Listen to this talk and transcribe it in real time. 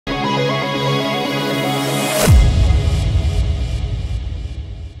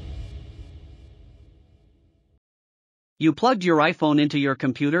You plugged your iPhone into your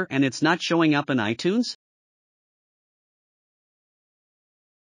computer and it's not showing up in iTunes?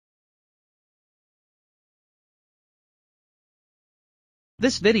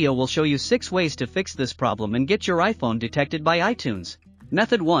 This video will show you 6 ways to fix this problem and get your iPhone detected by iTunes.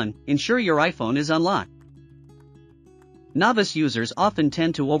 Method 1. Ensure your iPhone is unlocked. Novice users often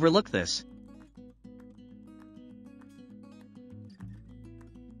tend to overlook this.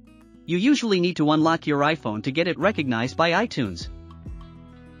 You usually need to unlock your iPhone to get it recognized by iTunes.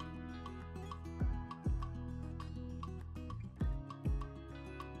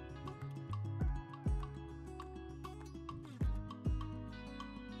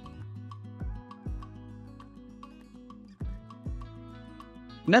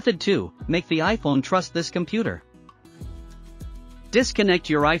 Method 2. Make the iPhone trust this computer. Disconnect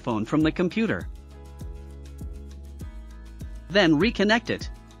your iPhone from the computer. Then reconnect it.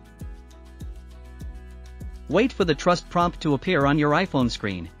 Wait for the trust prompt to appear on your iPhone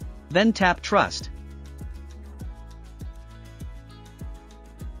screen. Then tap Trust.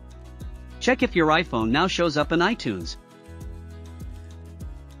 Check if your iPhone now shows up in iTunes.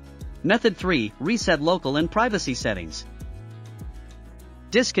 Method 3. Reset local and privacy settings.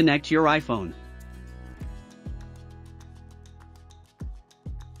 Disconnect your iPhone.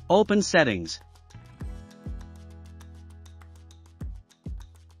 Open Settings.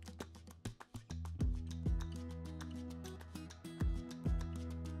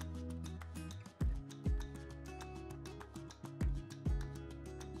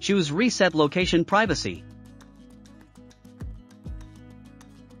 Choose Reset Location Privacy.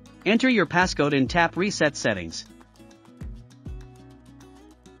 Enter your passcode and tap Reset Settings.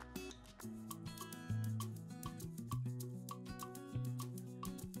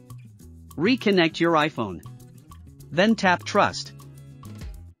 Reconnect your iPhone. Then tap Trust.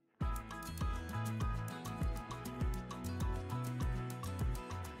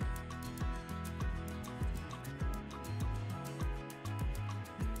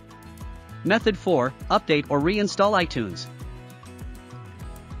 Method 4. Update or reinstall iTunes.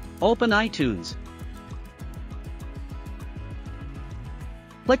 Open iTunes.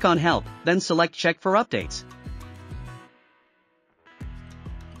 Click on Help, then select Check for updates.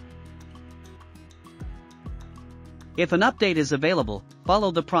 If an update is available, follow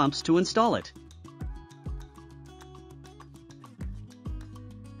the prompts to install it.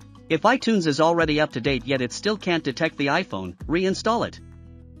 If iTunes is already up to date yet it still can't detect the iPhone, reinstall it.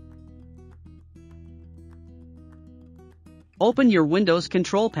 Open your Windows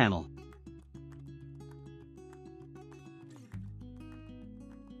control panel.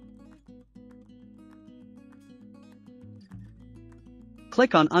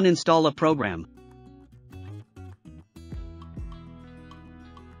 Click on Uninstall a program.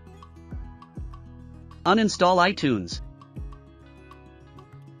 Uninstall iTunes.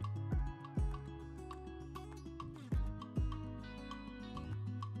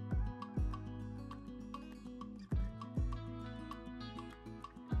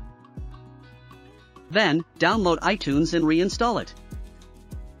 Then, download iTunes and reinstall it.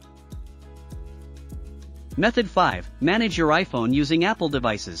 Method 5. Manage your iPhone using Apple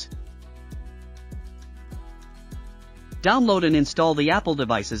devices. Download and install the Apple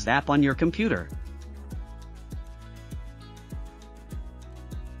Devices app on your computer.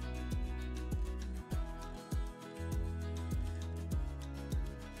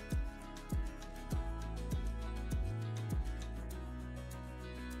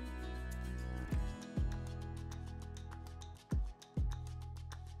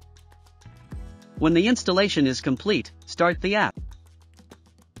 When the installation is complete, start the app.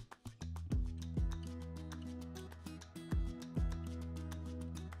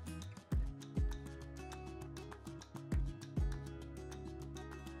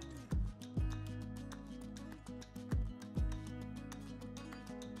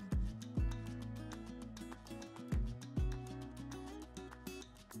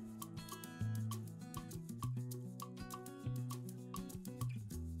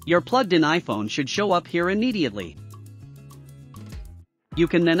 Your plugged-in iPhone should show up here immediately. You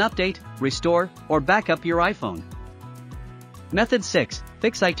can then update, restore, or back up your iPhone. Method 6.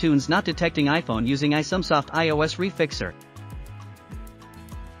 Fix iTunes not detecting iPhone using iSumsoft iOS Refixer.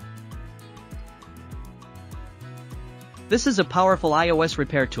 This is a powerful iOS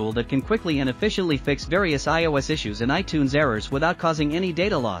repair tool that can quickly and efficiently fix various iOS issues and iTunes errors without causing any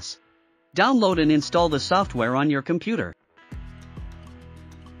data loss. Download and install the software on your computer.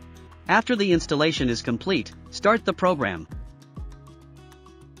 After the installation is complete, start the program.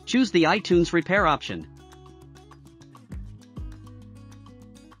 Choose the iTunes Repair option.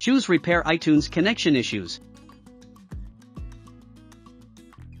 Choose Repair iTunes Connection Issues.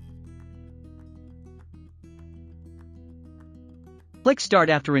 Click Start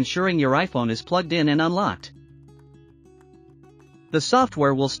after ensuring your iPhone is plugged in and unlocked. The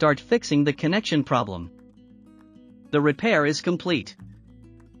software will start fixing the connection problem. The repair is complete.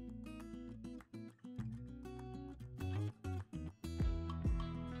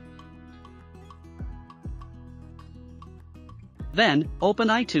 Then, open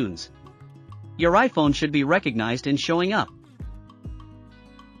iTunes. Your iPhone should be recognized and showing up.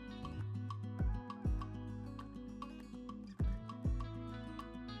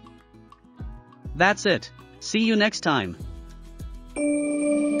 That's it. See you next time.